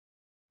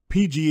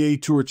PGA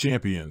Tour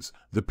Champions.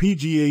 The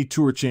PGA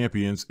Tour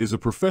Champions is a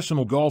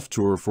professional golf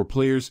tour for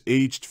players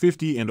aged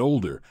 50 and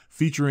older,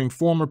 featuring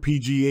former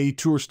PGA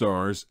Tour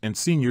stars and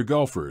senior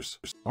golfers.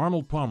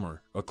 Arnold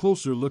Palmer, a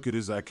closer look at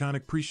his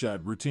iconic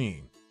pre-shot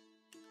routine.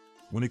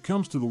 When it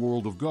comes to the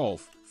world of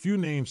golf, few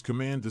names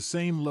command the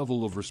same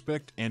level of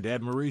respect and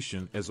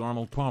admiration as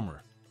Arnold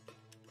Palmer.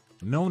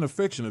 Known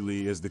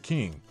affectionately as the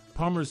King,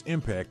 Palmer's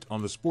impact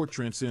on the sport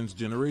transcends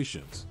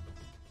generations.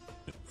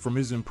 From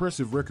his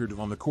impressive record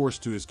on the course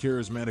to his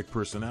charismatic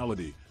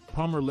personality,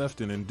 Palmer left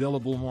an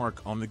indelible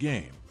mark on the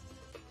game.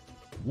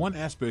 One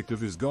aspect of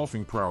his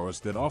golfing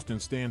prowess that often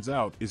stands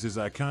out is his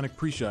iconic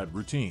pre-shot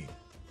routine.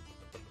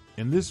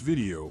 In this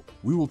video,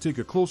 we will take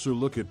a closer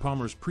look at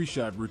Palmer's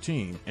pre-shot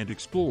routine and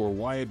explore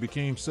why it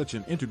became such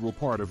an integral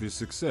part of his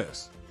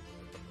success.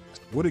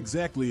 What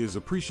exactly is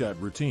a pre-shot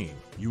routine,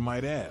 you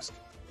might ask?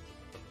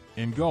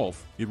 In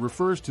golf, it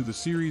refers to the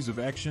series of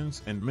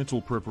actions and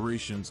mental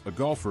preparations a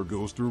golfer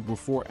goes through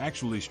before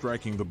actually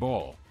striking the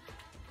ball.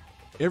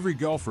 Every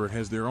golfer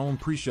has their own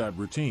pre-shot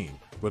routine,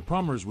 but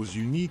Palmer's was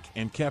unique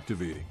and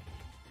captivating.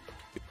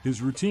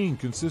 His routine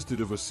consisted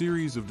of a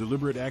series of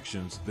deliberate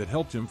actions that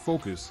helped him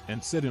focus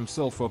and set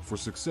himself up for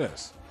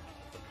success.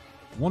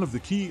 One of the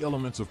key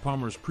elements of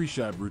Palmer's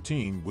pre-shot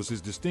routine was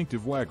his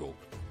distinctive waggle.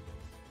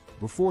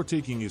 Before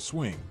taking his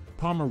swing,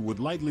 Palmer would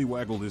lightly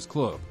waggle his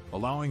club,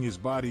 allowing his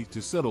body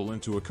to settle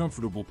into a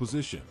comfortable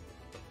position.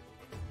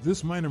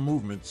 This minor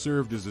movement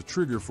served as a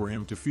trigger for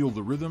him to feel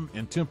the rhythm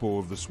and tempo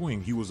of the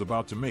swing he was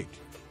about to make.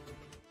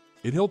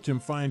 It helped him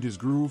find his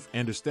groove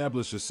and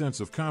establish a sense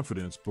of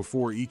confidence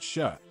before each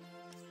shot.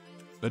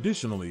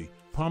 Additionally,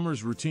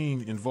 Palmer's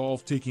routine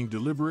involved taking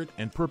deliberate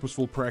and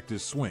purposeful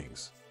practice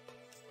swings.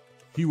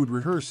 He would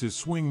rehearse his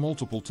swing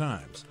multiple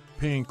times,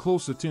 paying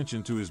close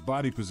attention to his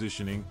body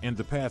positioning and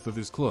the path of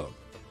his club.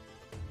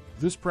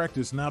 This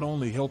practice not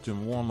only helped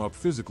him warm up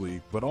physically,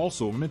 but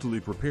also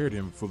mentally prepared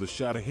him for the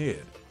shot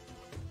ahead.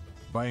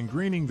 By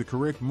ingraining the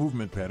correct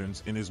movement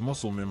patterns in his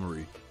muscle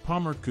memory,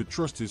 Palmer could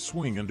trust his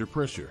swing under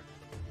pressure.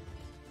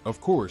 Of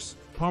course,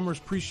 Palmer's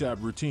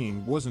pre-shot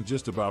routine wasn't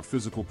just about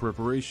physical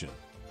preparation.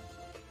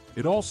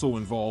 It also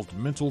involved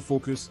mental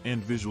focus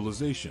and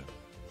visualization.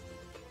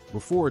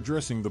 Before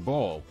addressing the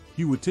ball,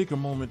 he would take a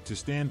moment to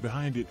stand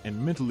behind it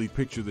and mentally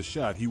picture the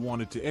shot he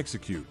wanted to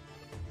execute.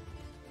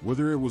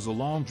 Whether it was a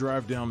long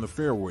drive down the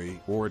fairway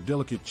or a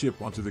delicate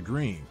chip onto the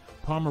green,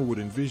 Palmer would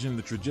envision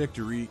the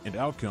trajectory and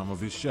outcome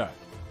of his shot.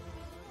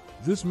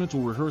 This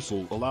mental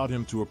rehearsal allowed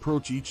him to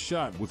approach each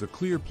shot with a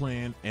clear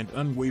plan and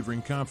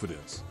unwavering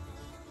confidence.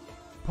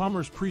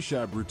 Palmer's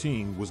pre-shot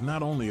routine was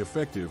not only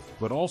effective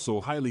but also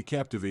highly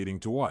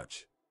captivating to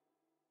watch.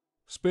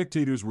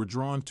 Spectators were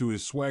drawn to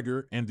his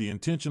swagger and the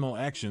intentional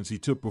actions he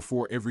took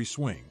before every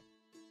swing.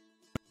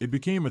 It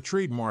became a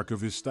trademark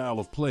of his style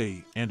of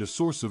play and a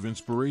source of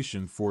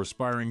inspiration for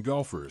aspiring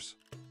golfers.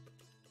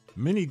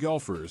 Many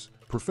golfers,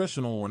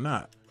 professional or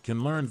not,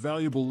 can learn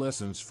valuable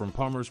lessons from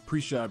Palmer's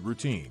pre-shot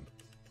routine.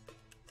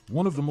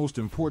 One of the most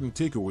important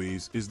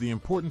takeaways is the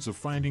importance of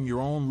finding your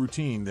own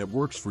routine that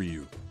works for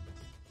you.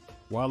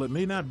 While it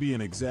may not be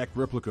an exact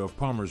replica of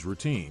Palmer's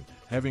routine,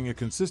 having a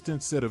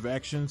consistent set of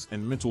actions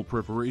and mental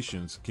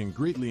preparations can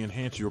greatly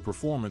enhance your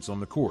performance on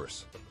the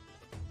course.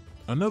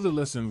 Another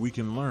lesson we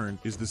can learn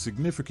is the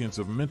significance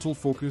of mental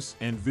focus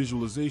and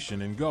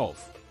visualization in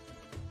golf.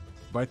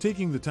 By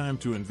taking the time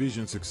to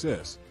envision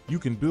success, you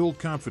can build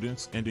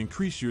confidence and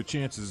increase your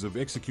chances of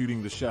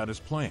executing the shot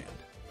as planned.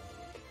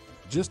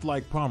 Just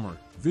like Palmer,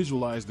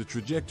 visualize the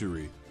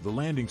trajectory, the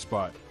landing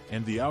spot,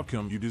 and the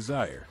outcome you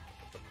desire.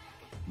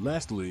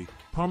 Lastly,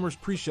 Palmer's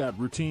pre-shot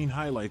routine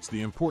highlights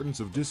the importance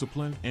of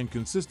discipline and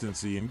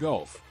consistency in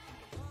golf.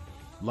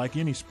 Like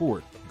any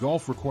sport,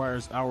 golf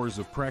requires hours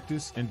of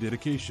practice and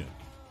dedication.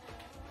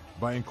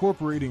 By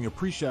incorporating a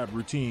pre-shot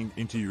routine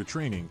into your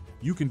training,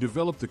 you can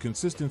develop the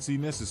consistency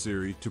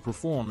necessary to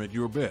perform at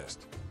your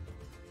best.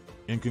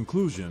 In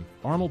conclusion,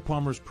 Arnold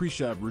Palmer's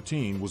pre-shot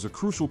routine was a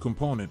crucial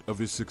component of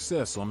his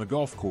success on the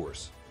golf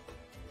course.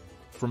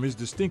 From his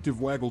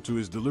distinctive waggle to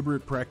his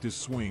deliberate practice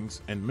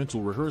swings and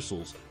mental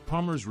rehearsals,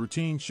 Palmer's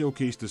routine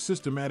showcased a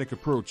systematic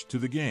approach to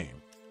the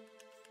game.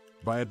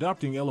 By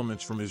adopting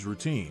elements from his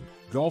routine,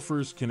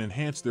 golfers can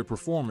enhance their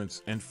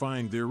performance and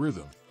find their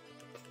rhythm.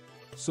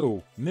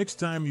 So, next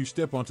time you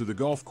step onto the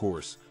golf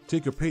course,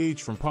 take a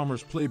page from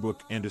Palmer's playbook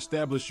and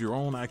establish your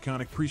own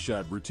iconic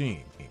pre-shot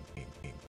routine.